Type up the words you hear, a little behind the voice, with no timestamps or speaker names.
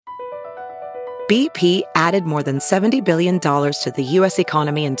BP added more than $70 billion to the U.S.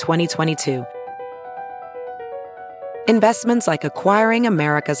 economy in 2022. Investments like acquiring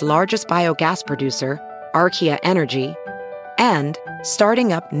America's largest biogas producer, Archaea Energy, and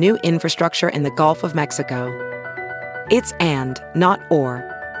starting up new infrastructure in the Gulf of Mexico. It's and, not or.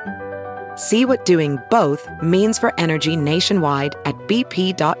 See what doing both means for energy nationwide at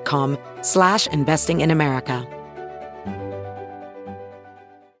bp.com/investing in America.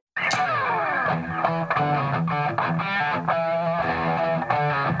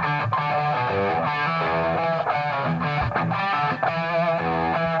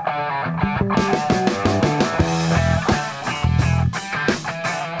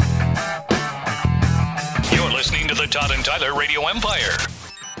 You're listening to the Todd and Tyler Radio Empire.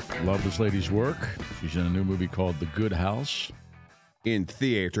 Love this lady's work. She's in a new movie called The Good House. In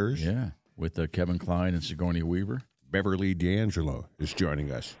theaters. Yeah, with Kevin Kline and Sigourney Weaver. Beverly D'Angelo is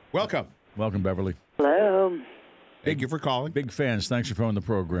joining us. Welcome. Welcome, Beverly. Hello. Thank you for calling. Big fans. Thanks for phoning the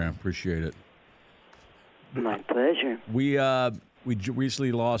program. Appreciate it. My pleasure. We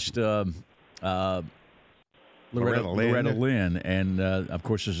recently lost Loretta Lynn, and of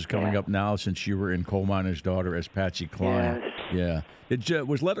course this is coming up now since you were in Coal Miner's Daughter as Patsy Cline. Yes. Yeah.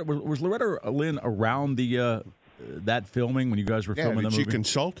 Was Loretta Lynn around that filming when you guys were filming the movie? Did she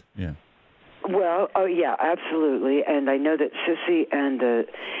consult? Yeah. Well, oh yeah, absolutely. And I know that Sissy and the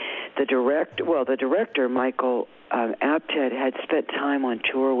director Michael Apted had spent time on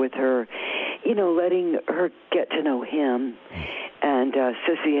tour with her, letting her get to know him. And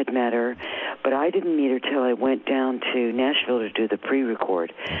Sissy had met her, but I didn't meet her till I went down to Nashville to do the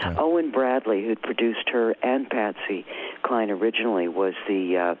pre-record. Okay. Owen Bradley, who'd produced her and Patsy Cline originally, was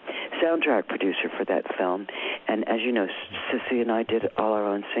the soundtrack producer for that film. And as you know, Sissy and I did all our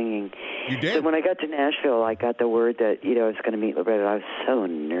own singing. You did? So when I got to Nashville, I got the word that, I was going to meet Loretta. I was so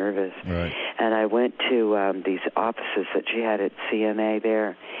nervous. Right. And I went to these offices that she had at CMA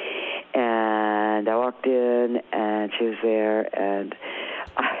there. And I walked in, and she was there, and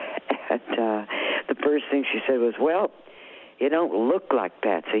the first thing she said was, "Well, you don't look like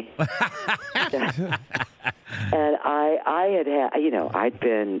Patsy." And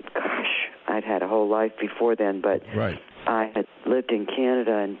I'd had a whole life before then, but right. I had lived in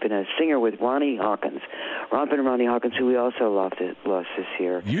Canada and been a singer with Ronnie Hawkins, who we also lost this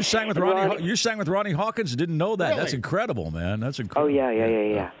year. You sang with Ronnie Hawkins? Didn't know that. Really? That's incredible, man. That's incredible. Oh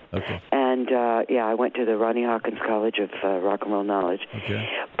yeah. Okay. And I went to the Ronnie Hawkins College of Rock and Roll Knowledge. Okay.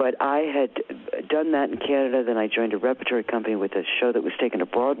 But I had done that in Canada. Then I joined a repertory company with a show that was taken to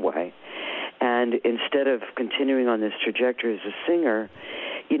Broadway. And instead of continuing on this trajectory as a singer,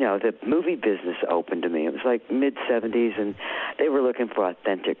 the movie business opened to me. It was like mid-'70s, and they were looking for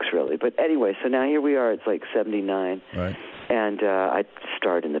authentics, really. But anyway, so now here we are. It's like 79. Right. And I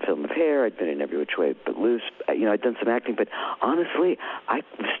starred in the film of Hair. I'd been in Every Which Way But Loose. I'd done some acting. But honestly, I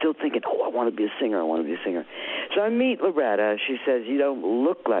was still thinking, I want to be a singer. So I meet Loretta. She says, "You don't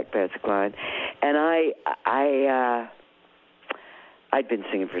look like Patsy Cline." And I'd been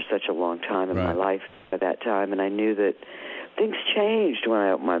singing for such a long time in my life at that time, and I knew that things changed when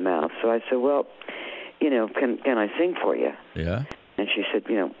I opened my mouth. So I said, "Well, can I sing for you?" Yeah. And she said,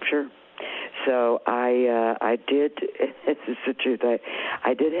 "Sure." So I did. This is the truth. I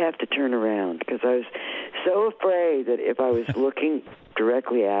did have to turn around because I was so afraid that if I was looking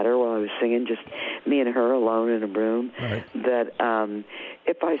directly at her while I was singing, just me and her alone in a room, right. that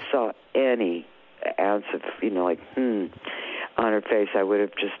if I saw any ounce of on her face, I would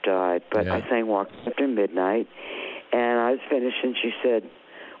have just died. But I sang "Walk After Midnight," and I was finished, and she said,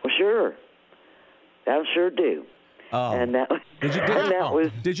 "Well, sure, that'll sure do." Oh. And that was.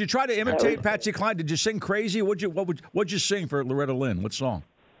 Did you try to imitate Patsy Cline? Did you sing "Crazy"? What'd you sing for Loretta Lynn? What song?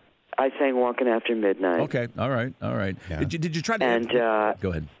 I sang "Walking After Midnight." Okay, all right. Yeah. Did you try to? And go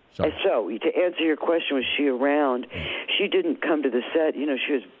ahead. Sorry. So to answer your question, was she around? She didn't come to the set. She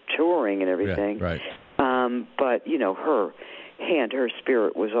was touring and everything. Yeah, right. But her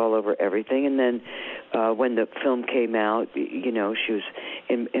spirit was all over everything. And then when the film came out, she was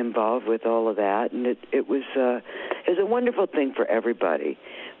involved with all of that, and it was a wonderful thing for everybody.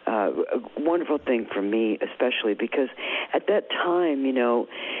 A wonderful thing for me, especially because at that time,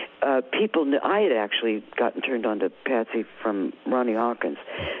 people knew. I had actually gotten turned on to Patsy from Ronnie Hawkins,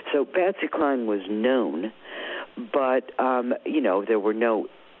 so Patsy Cline was known, but there were no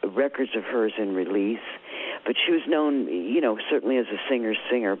records of hers in release. But she was known, certainly as a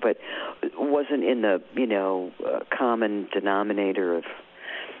singer, but wasn't in the, common denominator of,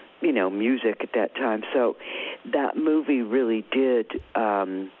 music at that time. So that movie really did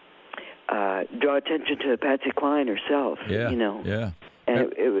draw attention to Patsy Cline herself, Yeah.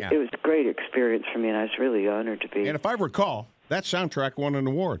 And it was a great experience for me, and I was really honored to be. And if I recall, that soundtrack won an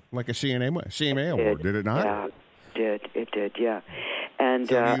award, like a CMA award, did it not? Yeah, it did, yeah. And,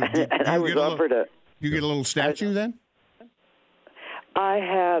 So and I was offered You get a little statue then?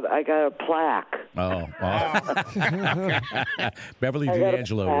 I got a plaque. Oh, wow. Beverly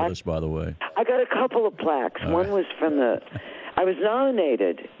D'Angelo with us, by the way. I got a couple of plaques. One was from I was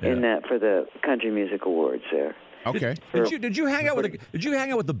nominated in that for the Country Music Awards there. Okay. Did you hang out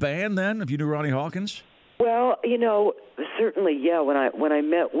with the band then? If you knew Ronnie Hawkins? Well, certainly, yeah. When I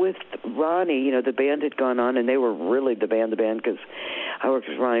met with Ronnie, the band had gone on, and they were really the band because I worked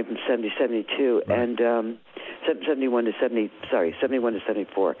with Ronnie from 70 to 72, right. And 71 to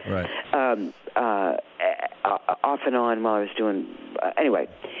 74. Right. Off and on while I was doing. Anyway,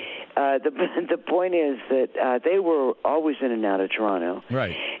 the point is that they were always in and out of Toronto.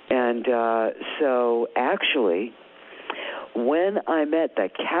 Right. And so actually, when I met the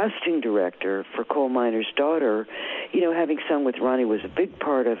casting director for Coal Miner's Daughter, having sung with Ronnie was a big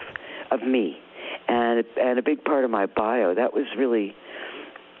part of me and a big part of my bio. That was really,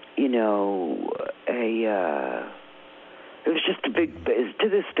 it was just a big, to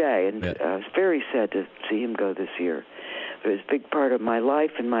this day, and I was very sad to see him go this year. It was a big part of my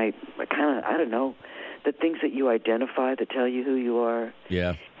life and my kind of, I don't know, the things that you identify that tell you who you are.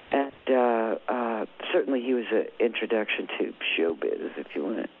 Yeah. And certainly he was an introduction to showbiz, if you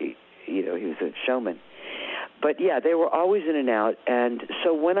want to, he was a showman. But, yeah, they were always in and out. And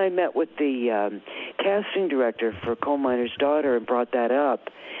so when I met with the casting director for Coal Miner's Daughter and brought that up,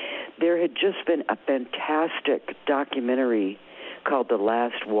 there had just been a fantastic documentary called The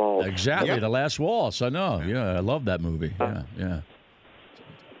Last Waltz. Exactly, The Last Waltz. I know. Yeah, I love that movie. Yeah.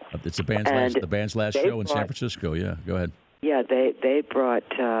 It's the band's last show in San Francisco. Yeah, go ahead. Yeah, they brought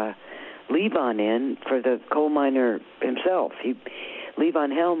Levon in for the coal miner himself.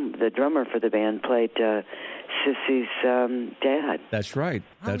 Levon Helm, the drummer for the band, played Sissy's dad. That's right.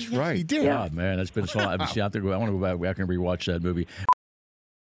 That's right. He did. Yeah, man, that's been so long. I want to go back and rewatch that movie.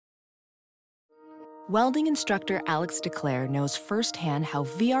 Welding instructor Alex DeClaire knows firsthand how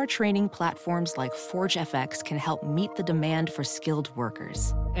VR training platforms like ForgeFX can help meet the demand for skilled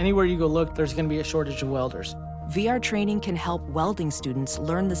workers. Anywhere you go look, there's going to be a shortage of welders. VR training can help welding students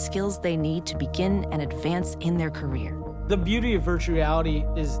learn the skills they need to begin and advance in their career. The beauty of virtual reality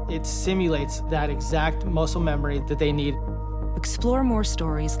is it simulates that exact muscle memory that they need. Explore more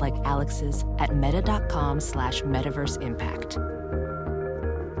stories like Alex's at meta.com/metaverseimpact.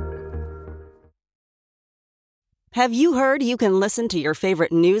 Have you heard you can listen to your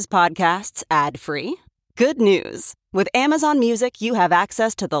favorite news podcasts ad-free? Good news. With Amazon Music, you have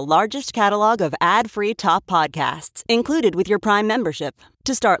access to the largest catalog of ad-free top podcasts included with your Prime membership.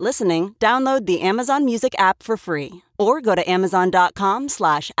 To start listening, download the Amazon Music app for free or go to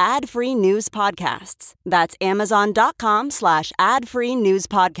amazon.com/ad-free news podcasts. That's amazon.com/ad-free news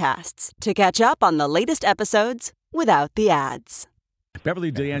podcasts to catch up on the latest episodes without the ads.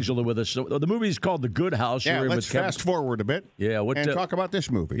 Beverly D'Angelo with us. So the movie's called The Good House. Yeah, let's fast forward a bit. Yeah, and talk about this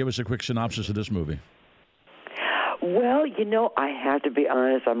movie. Give us a quick synopsis of this movie. Well, I have to be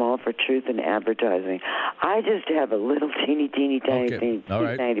honest. I'm all for truth in advertising. I just have a little teeny tiny part.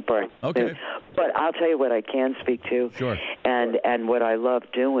 Okay. But I'll tell you what I can speak to. Sure. And what I love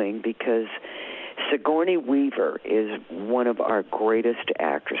doing, because Sigourney Weaver is one of our greatest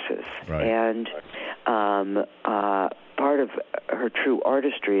actresses. Right. And part of her true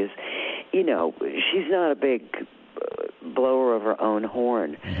artistry is, she's not a big blower of her own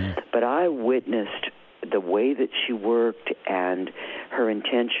horn, but I witnessed the way that she worked and her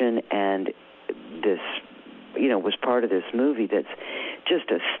intention, and this, was part of this movie that's just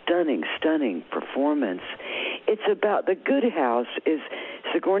a stunning performance. It's about The Good House.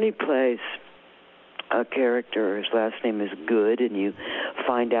 Sigourney plays a character, his last name is Good, and you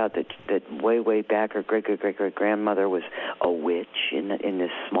find out that way back her great-great-great-grandmother was a witch in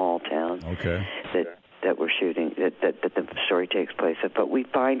this small town. Okay. That we're shooting, that the story takes place at. But we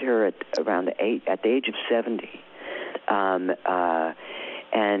find her at the age of 70. And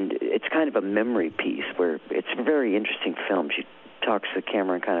it's kind of a memory piece where it's a very interesting film. She talks to the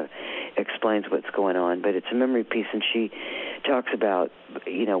camera and kind of explains what's going on, but it's a memory piece, and she talks about,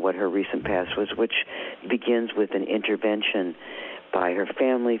 what her recent past was, which begins with an intervention by her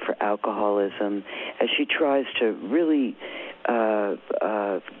family for alcoholism as she tries to really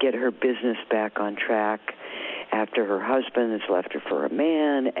get her business back on track after her husband has left her for a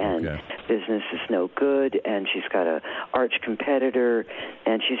man, and business is no good, and she's got a arch competitor,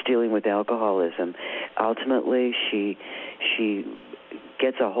 and she's dealing with alcoholism. Ultimately, she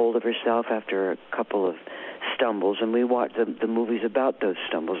gets a hold of herself after a couple of stumbles, and we watch the movies about those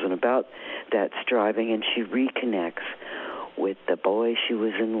stumbles and about that striving, and she reconnects with the boy she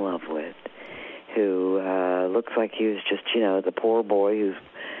was in love with, who looks like he was just, the poor boy who's,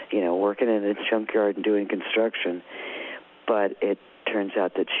 working in a junkyard and doing construction. But it turns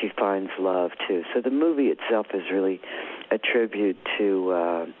out that she finds love, too. So the movie itself is really a tribute to,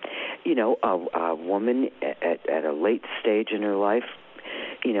 a woman at a late stage in her life,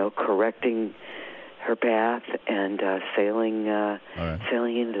 correcting her path and sailing into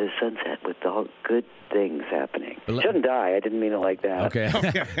the sunset with all good things happening. Shouldn't die. I didn't mean it like that. Okay.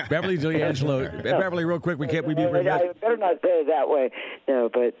 Beverly D'Angelo. Beverly, real quick, we can't. We need. I better not say it that way. No,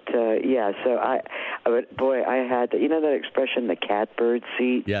 but yeah. So I had that expression, the catbird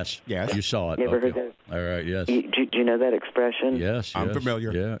seat. Yes. You saw it. You ever heard that? All right. Yes. Do you know that expression? Yes. I'm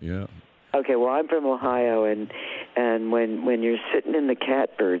familiar. Yeah. Okay, well, I'm from Ohio, and when you're sitting in the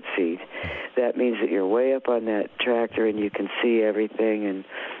catbird seat, that means that you're way up on that tractor and you can see everything and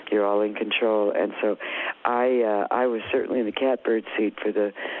you're all in control. And so I was certainly in the catbird seat for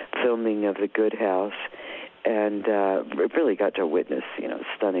the filming of The Good House, and really got to witness,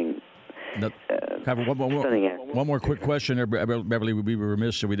 stunning. One more quick question there, Beverly. We'd be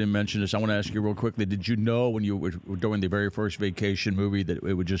remiss if we didn't mention this. I want to ask you real quickly. Did you know when you were doing the very first vacation movie that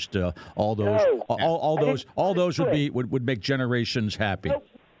it would just all those would make generations happy?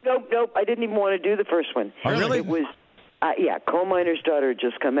 Nope. I didn't even want to do the first one. Oh, really? It was. Coal Miner's Daughter had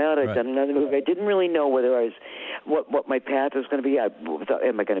just come out. I'd done another movie. I didn't really know whether I was what my path was going to be. Am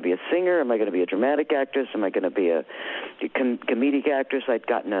I going to be a singer? Am I going to be a dramatic actress? Am I going to be a comedic actress? I'd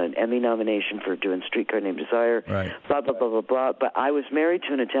gotten an Emmy nomination for doing Streetcar Named Desire. Right. Blah, blah, blah, blah, blah. But I was married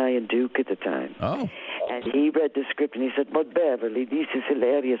to an Italian Duke at the time. Oh. And he read the script and he said, "But Beverly, this is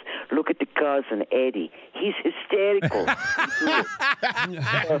hilarious. Look at the cousin, Eddie. He's hysterical."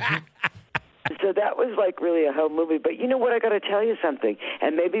 So that was like really a whole movie. But you know what? I got to tell you something.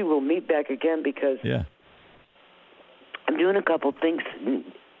 And maybe we'll meet back again because I'm doing a couple things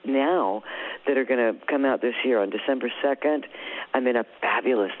now that are going to come out this year. On December 2nd, I'm in a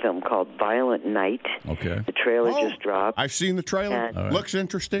fabulous film called Violent Night. Okay. The trailer just dropped. I've seen the trailer. Looks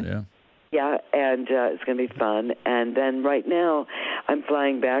interesting. Yeah. Yeah, and it's going to be fun. And then right now, I'm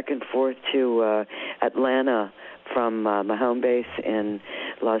flying back and forth to Atlanta from my home base in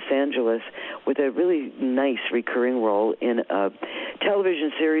Los Angeles with a really nice recurring role in a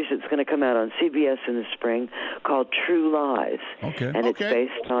television series that's going to come out on CBS in the spring called True Lies. Okay. And it's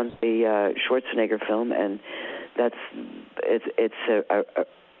based on the Schwarzenegger film, and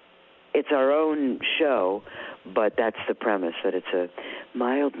it's our own show, but that's the premise, that it's a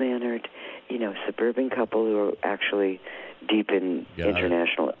mild-mannered, suburban couple who are actually deep in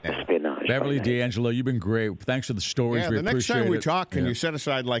international espionage. Beverly D'Angelo, you've been great. Thanks for the stories. Yeah, we the next appreciate time we it. talk, can you set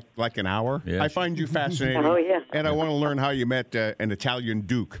aside like an hour? Yeah. I find you fascinating. Oh, yeah. And I want to learn how you met an Italian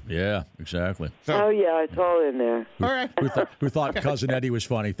Duke. Yeah, exactly. Oh, yeah, it's all in there. All right. Who thought Cousin Eddie was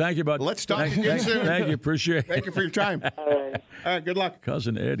funny? Thank you, bud. Let's talk again soon. Thank you. Appreciate it. Thank you for your time. All right, good luck.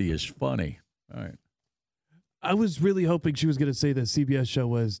 Cousin Eddie is funny. All right. I was really hoping she was going to say the CBS show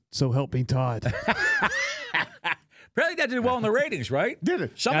was So Help Me Todd. Apparently that did well in the ratings, right? Did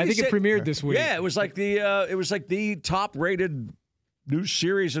it? I think it premiered this week. Yeah, it was like the top rated new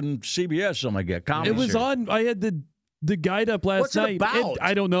series in CBS. Something like that. Comedy It was series. on. I had the guide up last What's it night. about?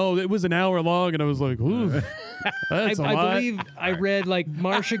 I don't know. It was an hour long, and I was like, "Ooh, that's a lot." I believe I read like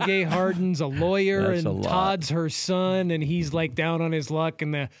Marcia Gay Harden's a lawyer, That's a and lot. Todd's her son, and he's like down on his luck,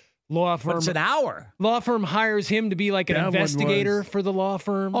 and the law firm. But it's an hour. Law firm hires him to be like an That one investigator was- for the law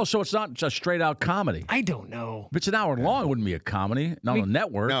firm. Oh, so it's not just straight out comedy. I don't know. If it's an hour long, it wouldn't be a comedy. Not on a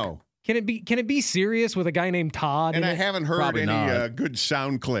network. No. Can it be serious with a guy named Todd? And in I it? haven't heard Probably any not. good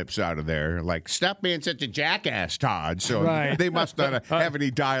sound clips out of there. Like, stop being such a jackass, Todd. So Right. they must not have any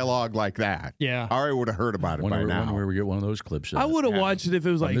dialogue like that. Yeah. I already would have heard about it by Wonder now. where we get one of those clips. I would have watched it if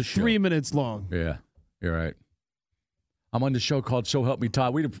it was On like this show. 3 minutes long. Yeah, you're right. I'm on the show called So Help Me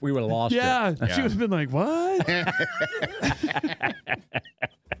Todd. We would have lost Yeah, it. she would have been like, "What?"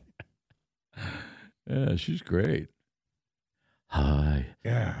 Yeah, she's great. Hi.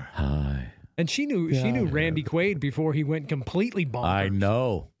 Yeah. Hi. And she knew Randy Quaid before he went completely bonkers. I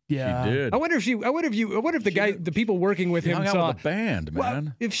know. Yeah. She did. I wonder if the people working with She him hung out saw with the band, man.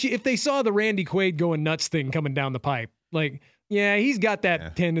 Well, if they saw the Randy Quaid going nuts thing coming down the pipe, like, yeah, he's got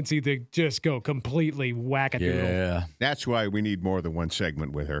that tendency to just go completely wackadoodle. Yeah. That's why we need more than one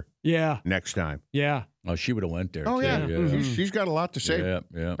segment with her Yeah. next time. Yeah. Oh, she would have went there. Oh, too. yeah. Yeah. She's got a lot to say,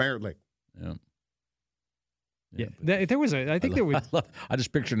 Yeah. apparently. Yeah. Yeah. There was I think there was I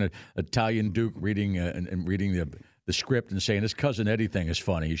just pictured an Italian Duke reading and reading the script and saying, this Cousin Eddie thing is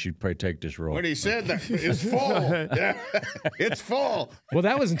funny. You should probably take this role. When he said that, it's full. It's full. Well,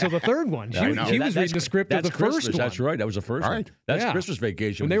 that was until the third one. She was reading the script of the first one. That's right. That was the first one. That's Christmas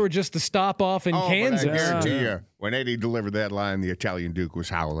Vacation. When they were just to stop off in Kansas. But I guarantee you, when Eddie delivered that line, the Italian Duke was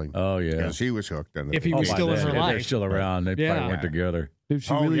howling. Oh, yeah. Because he was hooked. If he was still in her life. If they're still around, they probably went together. If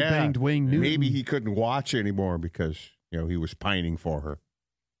she really banged Wayne Newton. Maybe he couldn't watch anymore because, he was pining for her.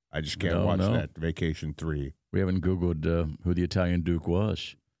 I just can't watch that Vacation 3. We haven't Googled who the Italian Duke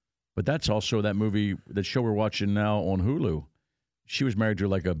was. But that's also that movie, that show we're watching now on Hulu. She was married to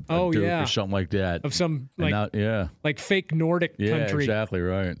like a Duke or something like that. Of some like fake Nordic country. Yeah, exactly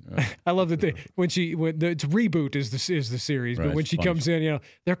right. I love that it's Reboot is the series, but when she comes in,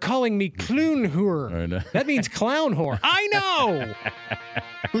 they're calling me Kloonhur. That means clown whore. I know.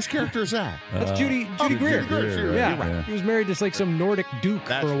 Whose character is that? That's Judy Greer. Yeah. He was married to like some Nordic duke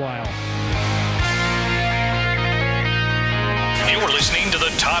for a while. You're listening to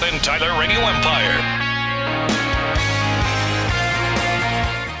the Todd and Tyler Radio Empire.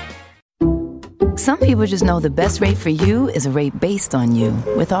 Some people just know the best rate for you is a rate based on you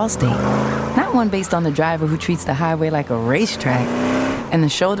with Allstate. Not one based on the driver who treats the highway like a racetrack and the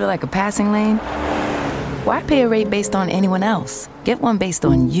shoulder like a passing lane. Why pay a rate based on anyone else? Get one based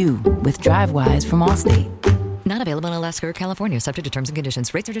on you with DriveWise from Allstate. Not available in Alaska or California, subject to terms and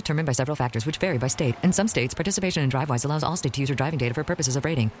conditions. Rates are determined by several factors, which vary by state. In some states, participation in DriveWise allows Allstate to use your driving data for purposes of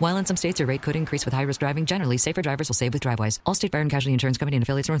rating. While in some states, your rate could increase with high-risk driving. Generally, safer drivers will save with DriveWise. Allstate Fire and Casualty Insurance Company and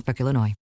affiliates, Northbrook, Illinois.